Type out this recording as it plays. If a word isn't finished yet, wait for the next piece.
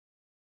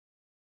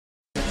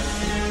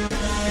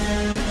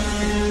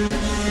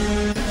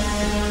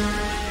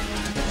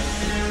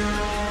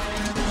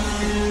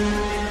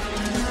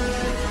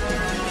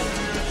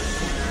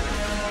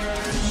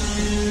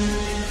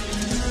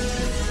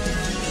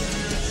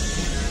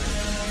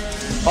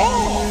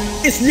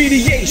It's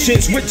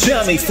Mediations with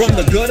Yami, from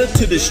the gutter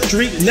to the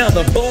street. Now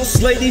the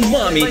boss lady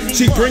mommy,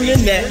 she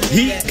bringing that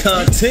heat.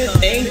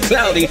 Content ain't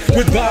cloudy.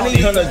 With Bonnie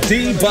Hunter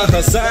D by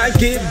her side,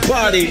 get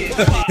body.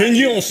 And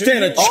you don't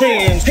stand a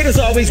chance. Haters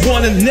always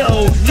wanna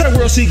know how the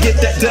world she get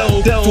that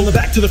dough. From the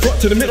back to the front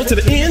to the middle to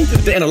the end,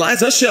 they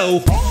analyze our show.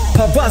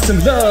 How about some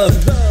love?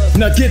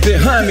 Now get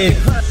behind me.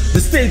 The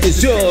stage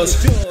is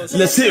yours.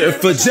 Let's hear it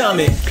for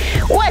Yami.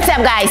 What's up,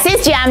 guys?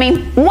 It's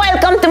Yami.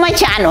 Welcome to my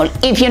channel.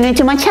 If you're new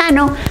to my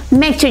channel,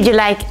 make sure you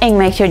like and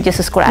make sure you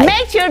subscribe.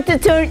 Make sure to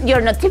turn your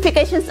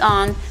notifications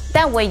on.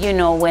 That way you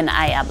know when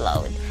I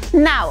upload.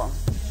 Now,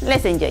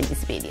 let's enjoy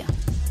this video.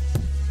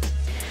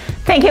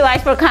 Thank you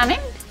guys for coming.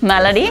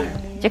 Melody,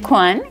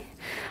 Jaquan.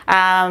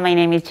 My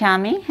name is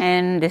Yami,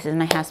 and this is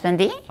my husband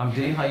D. I'm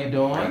D. How you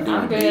doing?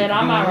 I'm good.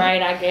 I'm all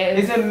right, I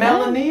guess. Is it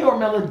Melanie or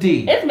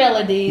Melody? It's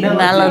Melody.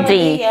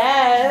 Melody.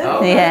 Yes.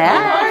 Okay. Yeah.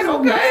 All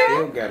right, okay.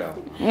 Still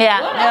ghetto.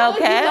 Yeah.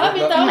 Okay. You loved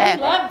it, though.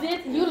 You loved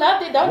it. You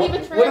loved it. Don't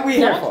even trip. What are we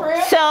here for?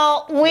 Trip.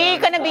 So we're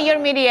gonna be your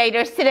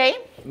mediators today.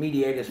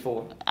 Mediators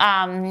for?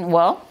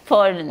 Well,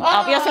 for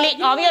obviously, You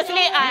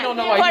don't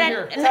know why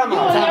you're here. Time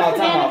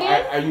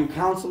out. Are you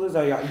counselors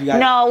or you guys?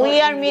 No,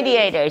 we are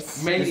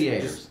mediators.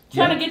 Mediators.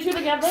 Trying to get you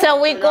together.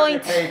 So we're going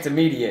Get paid to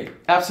mediate.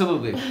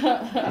 Absolutely.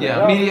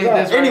 Yeah, mediate.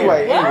 That's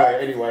right.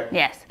 Anyway.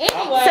 Yes.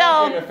 Anyway.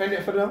 So- Getting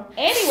offended for them?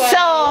 Anyway.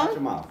 Shut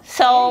your mouth.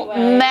 So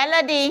Anyway.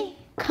 Melody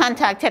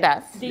contacted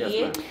us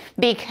Did.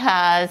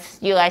 because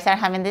you guys are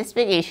having this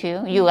big issue.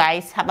 You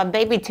guys have a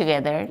baby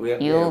together.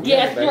 Yes, Your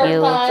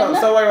you. son.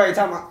 So wait,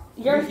 time out.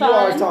 Your You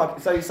always son. talk.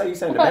 So you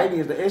saying the baby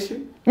is the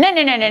issue? No.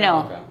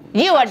 Okay.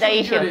 You are the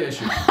You're issue. the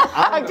issue.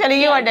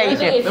 Actually, you are the you're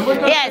the issue. issue. Then we're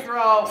gonna Yes. figure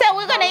out So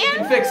we're gonna how we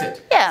can fix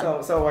it.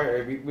 Yeah. So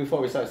wait, before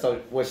we start,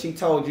 so what she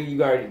told you,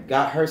 you already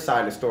got her side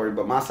of the story,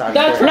 but my side of the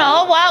That's story.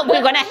 No, well,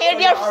 we're gonna hear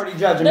You're your. already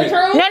judging The me.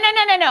 truth.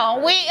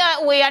 No.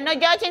 We are not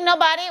judging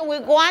nobody. We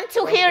want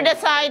to hear the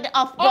side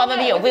of both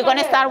of you. We're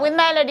gonna start with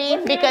Melody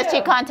because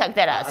she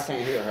contacted I us.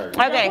 can't hear her.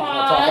 Okay.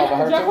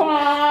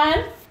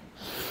 Jaquan.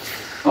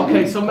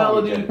 Okay, so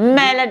Melody.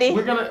 Melody.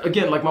 We're gonna,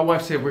 again, like my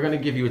wife said, we're gonna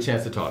give you a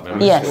chance to talk.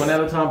 Man. Yes. One at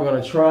a time. We're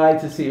gonna try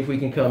to see if we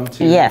can come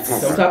to Yes.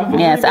 some type of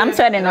Yes, I'm agreement.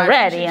 sweating And I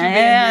already. appreciate you being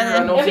here.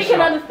 I know If it's you a can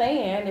shock.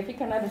 understand. If you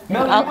can understand.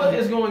 Melody, what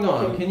is going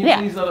on? Can you Yeah.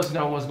 please let us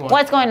know what's going on?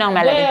 What's going on,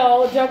 Melody?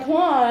 Well,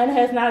 Jaquan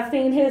has not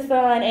seen his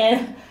son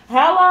in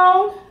how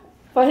long?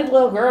 For his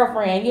little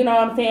girlfriend, you know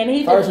what I'm saying?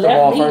 He just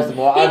left me.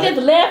 He just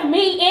left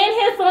me and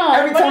his son.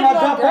 Every for time his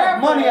I little drop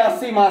off money, I girlfriend.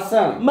 see my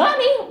son.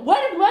 Money? What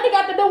does money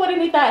got to do with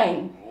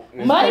anything?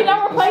 Money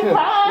don't replace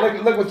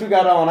time. Look what you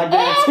got on. I And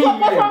guarantee you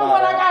what's didn't wrong with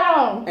what I buy that. got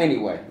on?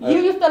 Anyway. You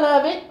used to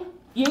love it.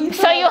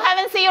 So you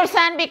haven't seen your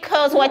son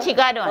because what you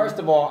got on? First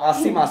of all, I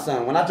see my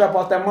son. When I drop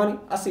off that money,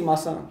 I see my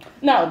son.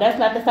 No, that's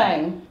not the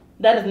same.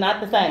 That is not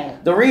the same.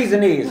 The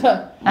reason is,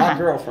 my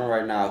girlfriend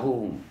right now,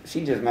 who,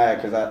 she just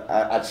mad because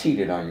I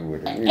cheated on you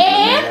with her. You know what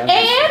I mean?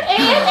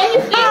 And you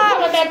still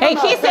coming back. And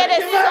he said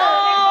it's so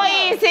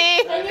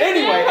easy.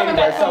 Anyway,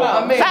 so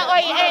I mean,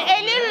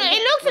 But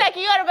it looks like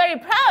you are very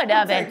proud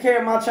of take it. care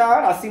of my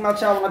child. I see my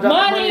child when I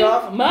drop the money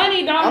off.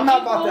 Money don't. I'm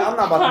not about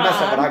to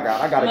mess up what I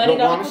got. I got a Money good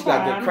don't woman. She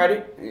got good crime.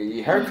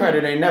 credit. Her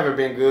credit ain't never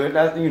been good.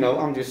 That's, you know,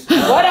 I'm just.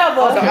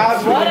 Whatever.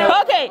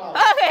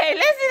 Okay,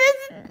 let's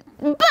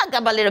back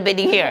up a little bit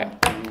in here.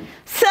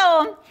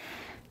 So,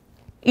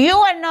 you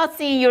are not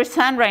seeing your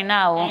son right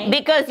now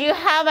because you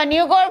have a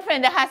new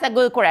girlfriend that has a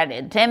good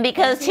credit. And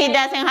because she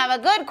doesn't have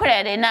a good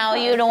credit, now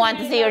you don't want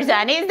to see your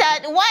son. Is that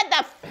what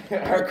the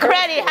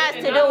credit has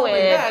to do with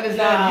it? that is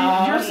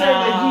that you're saying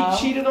that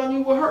he cheated on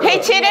you with her. He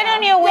cheated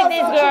on you with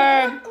this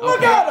girl.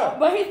 Look at her.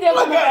 But he still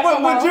Look at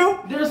her. Would you?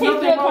 There's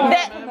nothing wrong with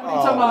that. What are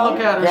you talking about? Look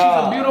at her.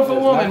 She's a beautiful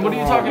woman. What are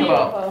you talking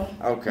about?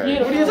 Okay.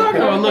 What are you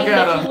talking about? Look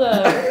at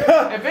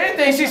her. If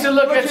anything, she should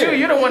look at you.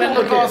 You don't want to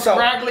look all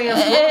scraggly and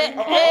sweaty.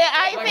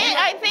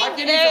 I think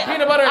you need some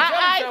peanut butter and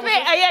jelly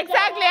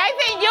exactly. I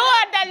think you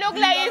are that look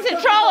like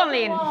it's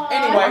trolling.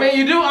 Anyway. I mean,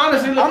 you do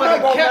honestly look like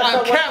a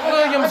Cat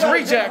Williams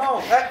reject.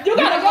 You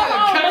gotta go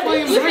home. Cat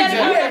Williams You said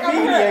reject. We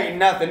ain't mediating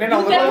nothing. They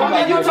don't look said-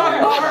 like You you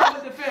talking talking about her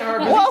to defend her.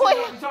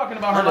 You talking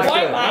about her like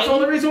Understood. that. That's the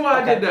only reason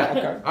why I did that.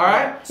 Okay. All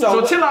right.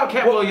 So chill out,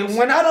 Cat Williams.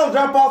 When I don't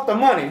drop off the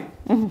money,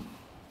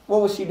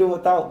 what would she do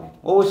without me?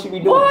 What would she be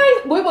doing?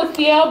 Boys, we will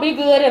still be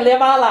good and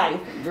live our life.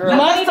 Girl.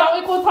 Money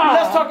don't equal time.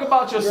 Let's talk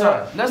about your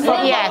son. Let's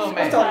talk Yes. about little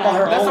man. Let's talk about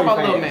her Let's talk about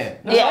OnlyFans. little man.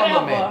 Let's talk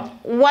about little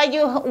man. Why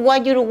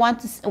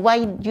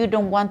you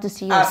don't want to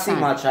see your I son?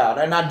 see my child,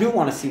 and I do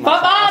want to see my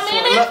For child. 5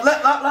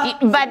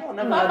 minutes? But-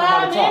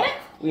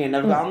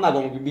 I'm not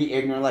gonna be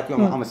ignorant like you.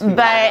 I'm gonna speak.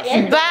 But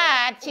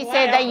she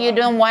said that you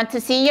don't want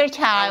to see your I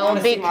child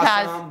wanna see my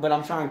because son, but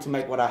I'm trying to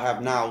make what I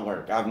have now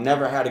work. I've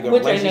never had a good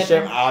Which ain't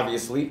relationship, nothing.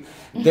 obviously.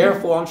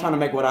 Therefore, I'm trying to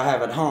make what I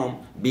have at home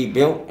be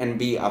built and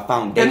be a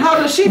foundation. And how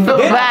does she feel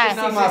Then about I Right.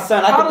 can see my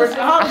son. I How can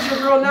does your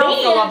girl now feel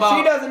She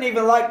about? doesn't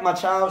even like my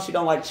child. She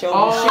don't like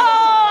children. Oh. She,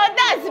 oh,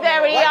 that's very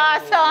very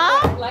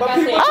awesome. Like I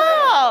said.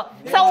 Oh,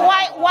 so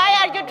why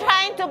are you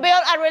trying to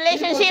build a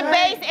relationship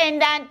base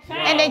and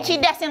then she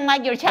doesn't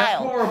like your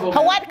child? That's horrible.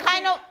 What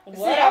kind of?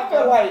 See, I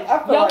feel like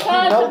Your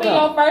son should be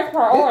your first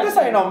priority. This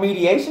ain't no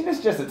mediation. It's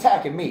just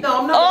attacking me.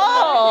 No, I'm not.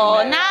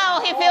 Oh, now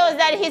he feels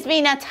that he's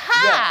being attacked.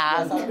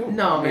 Yes, I do.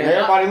 No, man.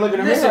 Everybody looking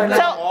at me Listen, right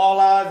now. All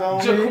eyes on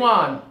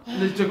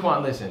me.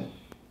 Jaquan, listen.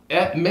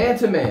 Man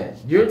to man,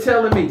 you're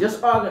telling me, just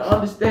so I can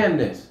understand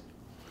this.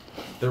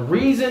 The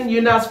reason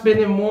you're not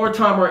spending more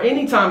time or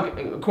any time,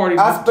 according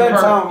to her,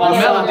 time with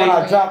Melody,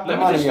 I dropped the let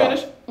me just money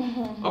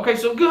finish. Okay,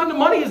 so good. The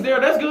money is there.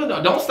 That's good.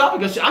 Don't stop it,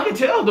 because I can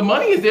tell the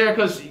money is there,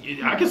 because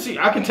I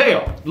can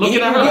tell.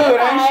 Looking at her. Good,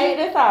 ain't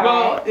she? It's all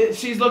right. Well,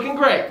 she's looking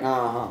great.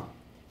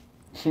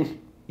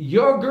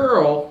 Your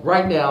girl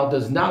right now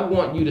does not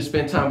want you to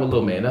spend time with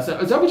little man. Is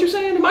that what you're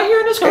saying? Am I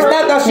hearing this It's not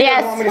correctly? that she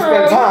Yes. doesn't want me to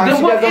spend time. Then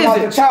She what doesn't is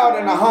want it? the child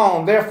in the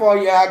home. Therefore,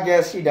 yeah, I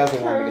guess she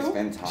doesn't want me to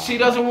spend time. She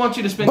doesn't want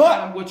you to spend But-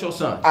 time with your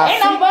son.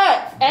 Ain't no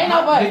buts. Ain't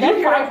no buts. Did you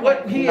hear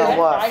what he You know is?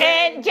 what?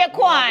 And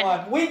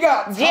Jaquan, We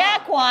got time.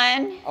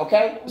 Jaquan,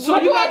 Okay?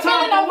 So you got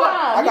time for what?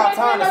 I got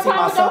time to see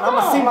my son.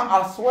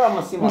 I swear I'm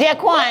gonna see my son.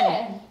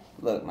 Jaquan.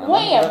 Look, man.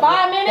 When?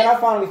 5 minutes? Can I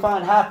finally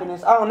find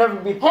happiness? I will never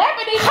be.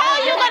 Happy How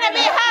are you gonna be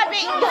happy?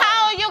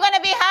 How are you gonna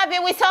be happy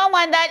with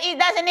someone that it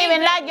doesn't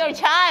even like your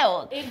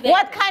child? Exactly.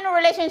 What kind of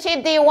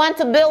relationship do you want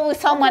to build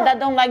with someone that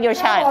don't like your I'm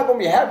not child? gonna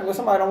be happy with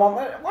somebody that don't want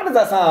me. What does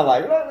that sound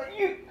like?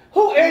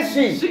 Who is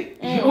she?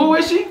 Who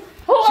is she?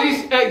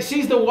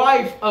 She's the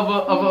wife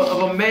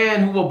of a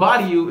man who will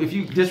body you if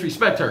you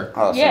disrespect her.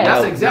 Oh, so Yeah.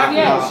 That's no, exactly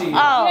no, what she is.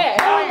 Oh,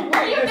 Yeah.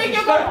 Where you think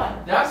you're going?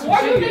 That's Where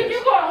what you she think is.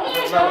 you're going? We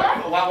ain't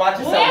done. Watch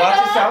yourself. Yeah.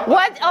 Watch yourself.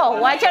 what? Oh,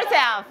 watch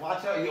yourself.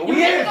 Watch out. You We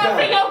need is to go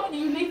see done.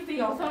 you need to see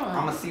your son.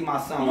 I'm gonna see my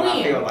son when I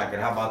When? feel like it.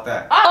 How about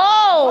that?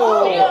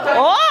 Oh, You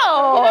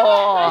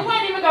oh.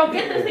 ain't even gonna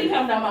get to see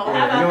him no more. How You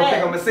about don't that?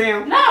 think I'm gonna see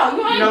him? No,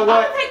 you ain't. You know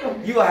what? I'ma take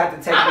him. You gonna have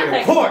to take I'ma me to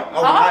take court him. over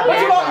Oh, my yeah.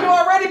 dead You body.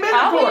 already been in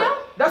I court. will.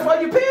 That's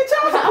why you paying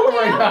child support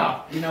right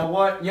now. You know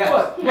what? Yes.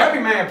 What? Every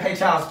man pay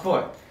child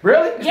support.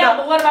 Really? It's Yeah, not-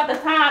 but what about the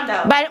time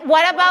though? But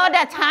what about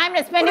the time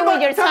to spend it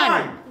with your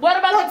son? What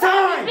about What the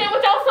time time? you spent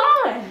with your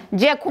son?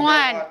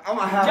 Jaquan. I'm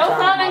gonna have Your time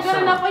son with ain't my good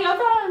son. enough for your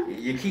son.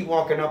 You keep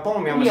walking up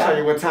on me. I'm gonna Yeah. show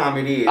you what time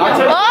it is. I tell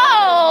you,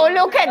 Oh,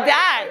 look at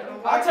that.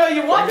 I tell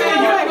you one thing,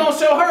 you ain't gonna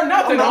show her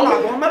nothing. I'm not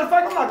homie. going. Matter of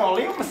fact, I'm not gonna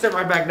leave. I'm gonna sit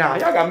right back down.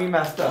 Y'all got me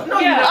messed up. No,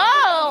 you Yeah. not.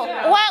 Oh,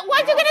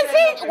 what you gonna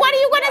see? What are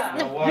you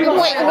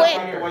gonna?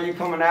 Wait. While you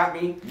coming at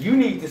me, you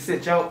need to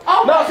sit your.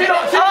 Oh, No, she don't.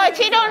 Oh,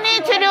 she don't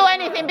need to do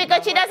anything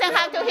because she doesn't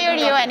have to hear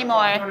you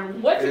anymore.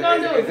 What you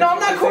gonna do? No, I'm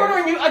not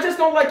cornering you. I just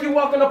don't like you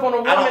walking up on a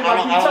woman like you I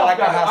don't tough like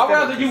guy. how I'd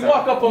rather you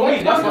walk up on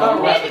me. That's what I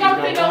would You need to go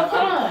rather see you your do.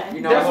 son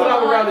You know That's what I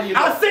would rather you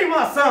do. I see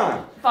my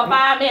son. for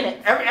 5 minutes.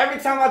 Every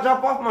time I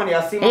drop off money,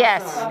 I see my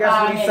Yes. son. Guess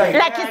what he say?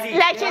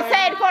 Like she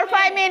said for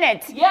 5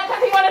 minutes. Yeah,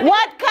 because he wanted to.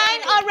 What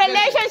kind of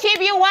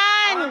relationship you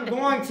I'm want?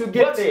 going to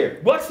get there.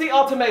 What's the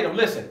ultimatum?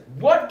 Listen,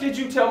 what did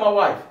you tell my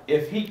wife?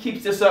 If he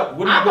keeps this up,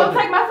 what are you I'm gonna gonna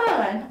do? take my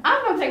son.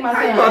 I'm gonna take my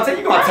How son. you gonna take-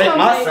 you gonna I'm take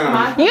my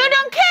son? You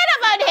don't care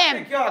about I him.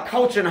 think y'all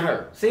coaching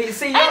her. See,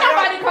 Ain't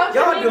nobody coaching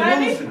y'all me,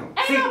 baby. delusional.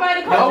 Ain't See,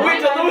 nobody No, coaching we me,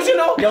 baby.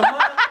 delusional. your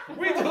mother-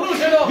 We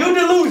delusional. You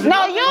delusional.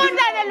 No, you're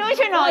the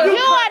delusional.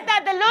 You are the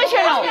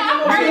delusional. I'm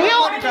crazy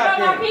You. about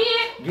my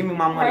kid. Give me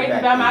my money Crazy back.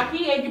 about my then.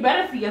 kid. You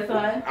better see your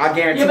son. I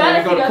guarantee You when better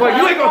you go see to your court, son.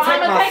 you ain't gonna Or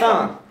take I'ma my take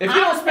son. him. If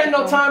you don't spend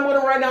no time with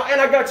him right now,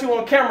 and I got you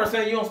on camera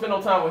saying you don't spend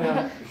no time with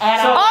him,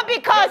 Oh,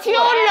 because you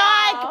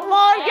like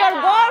more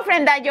your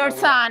girlfriend than your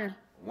son.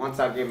 Once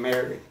I get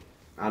married,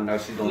 I know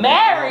she's gonna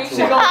Married? She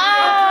She gonna,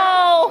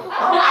 Oh.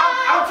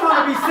 I'm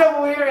trying to be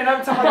civil here, and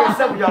every time I get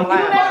civil, y'all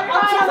laugh.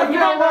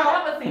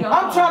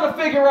 I'm trying to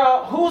figure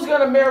out who's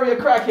gonna marry a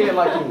crackhead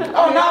like you.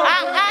 Oh no!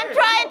 I'm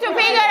trying to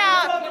figure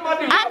out.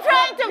 I'm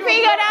trying to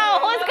figure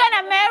out who's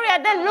gonna marry a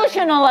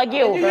delusional like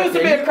You you. used to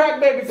be a crack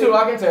baby too,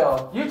 I can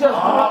tell. You just grew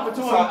up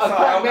into a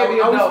crack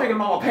baby. Are we adult. speaking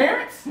about my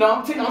parents? No,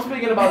 I'm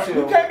speaking about you.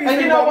 You can't be And you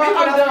speaking know about what? me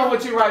I'm without- done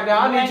with you right now.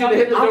 I need you to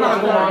hit the door, I'm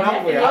not going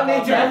Jaquan. nowhere. I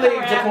need you to leave, You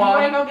ain't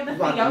Jaquan. gonna get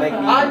to see your Make me-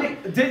 son. I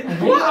need.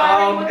 Did, You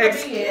already went to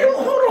excuse. bed.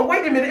 Hold on.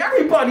 Wait a minute.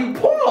 Everybody,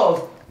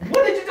 pause.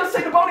 What did you just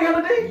say to Bonnie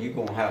Hunter D? You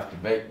gonna have to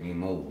make me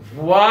move.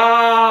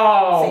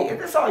 Wow. See,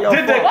 if it's all your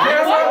Did the fault.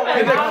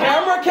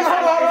 camera catch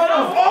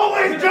that?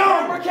 Always Did the John.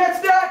 camera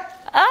catch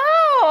that?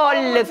 Oh,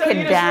 I'm gonna look tell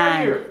you at this right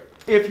that. here.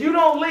 If you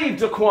don't leave,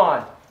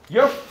 Jaquan,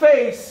 your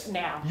face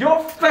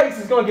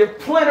is gonna get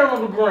planted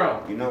on the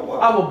ground. You know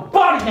what? I will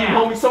body you,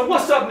 homie. So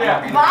what's up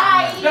now?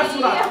 Bye. That's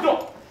what I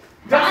do.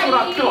 That's what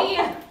I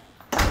do.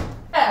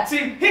 See,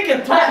 he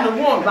can threaten a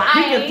woman.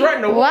 He can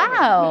threaten a woman.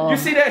 Wow. You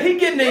see that? He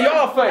getting in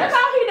your face. That's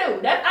all he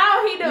do. That's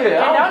all he do. Yeah,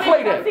 I And don't don't play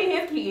even that. see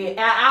his kid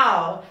at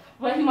all.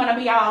 But he wanna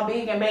be all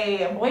big and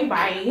bad. Boy,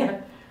 bye.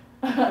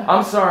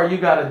 I'm sorry, you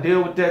gotta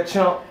deal with that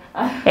chump.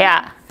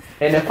 Yeah.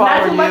 And if Not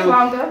I too were much you,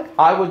 longer.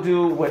 I would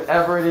do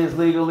whatever it is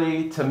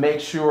legally to make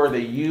sure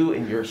that you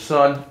and your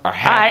son are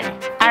happy.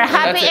 Are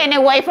happy That's it. and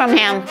away from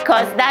him,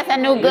 cause that's a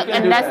new good.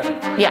 can do And that's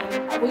that.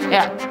 yeah. We will.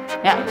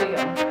 Yeah. Yeah. We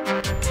will.